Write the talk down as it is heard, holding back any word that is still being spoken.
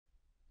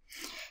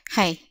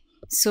Hi,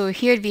 so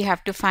here we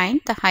have to find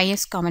the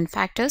highest common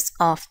factors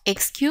of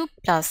x cubed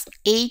plus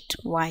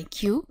 8y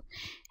cubed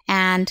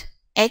and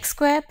x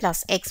square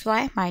plus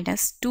xy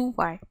minus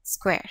 2y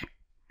square,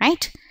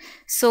 right?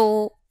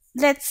 So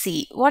let's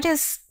see, what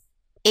is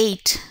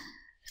 8?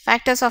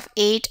 Factors of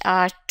 8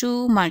 are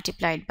 2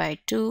 multiplied by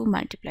 2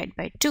 multiplied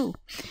by 2.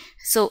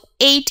 So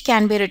 8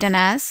 can be written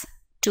as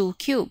 2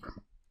 cube,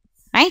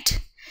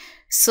 right?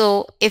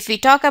 So if we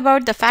talk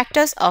about the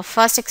factors of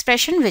first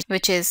expression,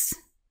 which is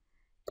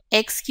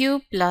x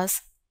cube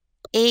plus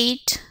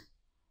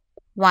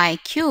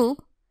 8y cube,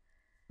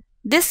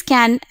 this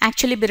can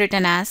actually be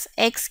written as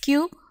x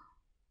cube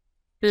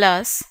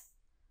plus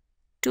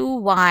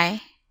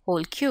 2y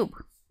whole cube,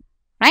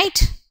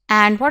 right?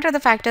 And what are the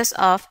factors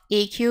of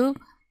a cube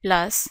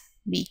plus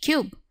b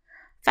cube?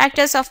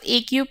 Factors of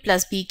a cube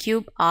plus b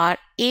cube are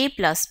a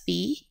plus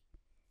b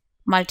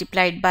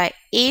multiplied by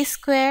a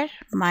square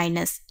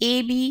minus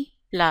ab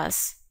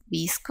plus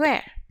b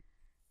square,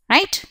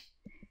 right?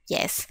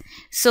 Yes,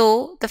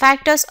 so the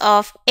factors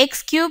of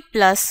x cube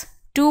plus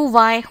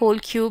 2y whole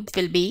cube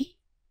will be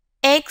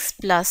x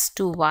plus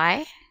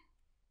 2y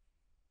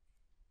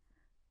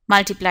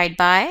multiplied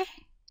by,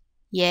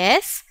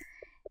 yes,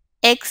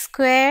 x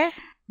square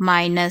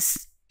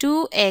minus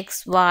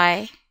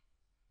 2xy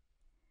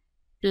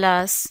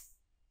plus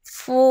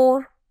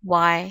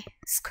 4y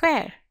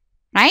square,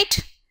 right?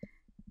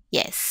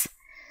 Yes,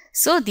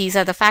 so these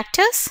are the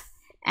factors,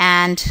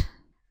 and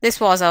this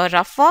was our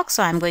rough work,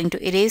 so I'm going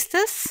to erase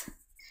this.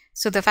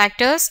 So the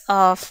factors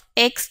of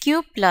x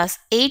cube plus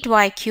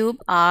 8y cube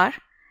are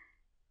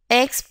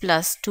x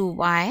plus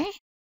 2y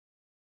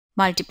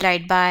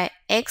multiplied by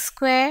x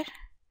square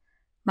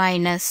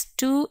minus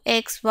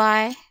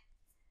 2xy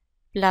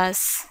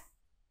plus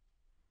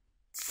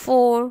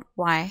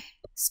 4y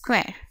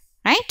square,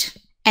 right?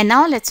 And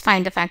now let's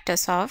find the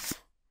factors of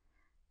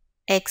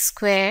x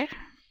square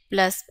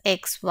plus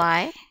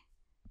xy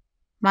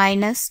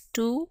minus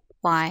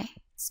 2y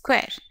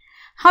square.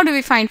 How do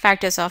we find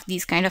factors of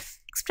these kind of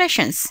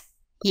expressions?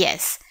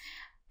 Yes,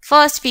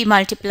 first we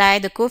multiply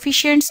the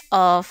coefficients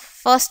of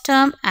first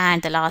term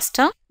and the last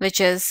term, which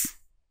is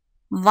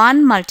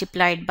 1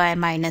 multiplied by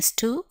minus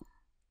 2.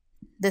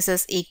 This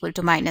is equal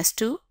to minus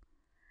 2.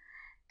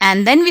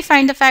 And then we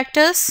find the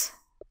factors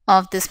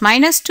of this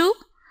minus 2.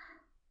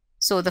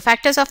 So the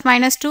factors of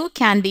minus 2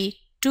 can be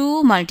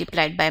 2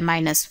 multiplied by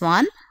minus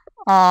 1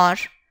 or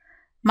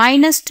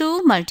minus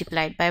 2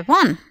 multiplied by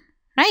 1,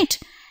 right?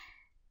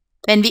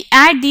 When we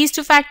add these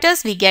two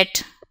factors, we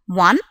get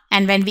 1,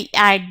 and when we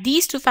add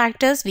these two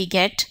factors, we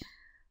get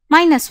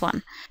minus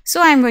 1.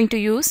 So I am going to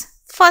use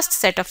first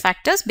set of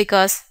factors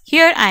because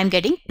here I am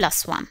getting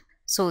plus 1.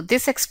 So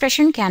this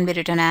expression can be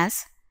written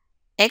as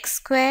x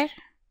square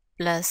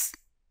plus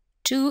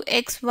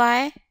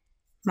 2xy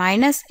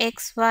minus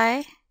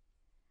xy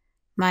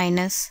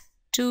minus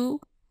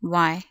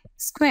 2y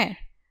square,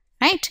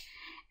 right?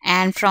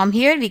 And from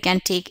here we can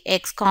take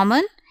x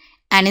common,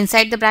 and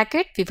inside the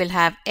bracket we will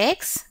have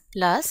x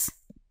plus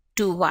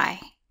 2y,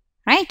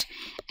 right?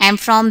 And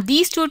from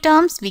these two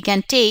terms we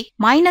can take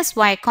minus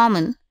y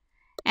common,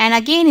 and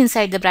again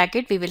inside the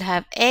bracket we will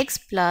have x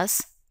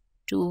plus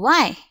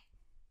 2y,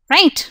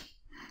 right?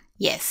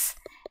 Yes,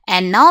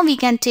 and now we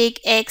can take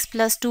x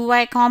plus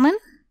 2y common,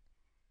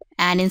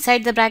 and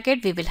inside the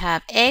bracket we will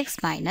have x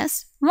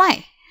minus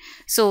y.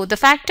 So the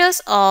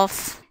factors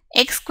of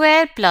x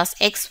square plus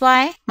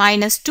xy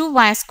minus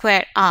 2y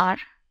square are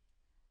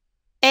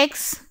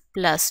x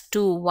plus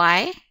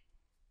 2y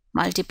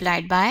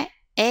multiplied by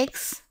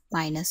x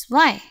minus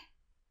y,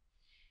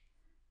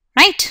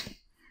 right?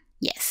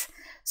 Yes,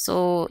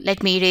 so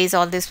let me erase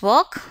all this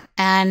work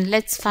and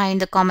let's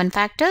find the common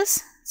factors.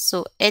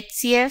 So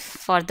HCF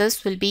for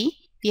this will be,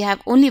 we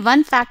have only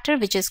one factor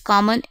which is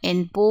common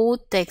in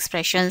both the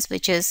expressions,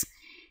 which is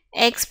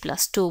x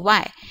plus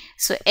 2y.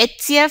 So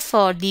HCF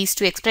for these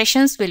two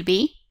expressions will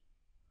be,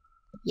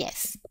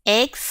 yes,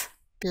 x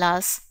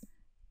plus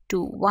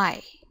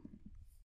 2y.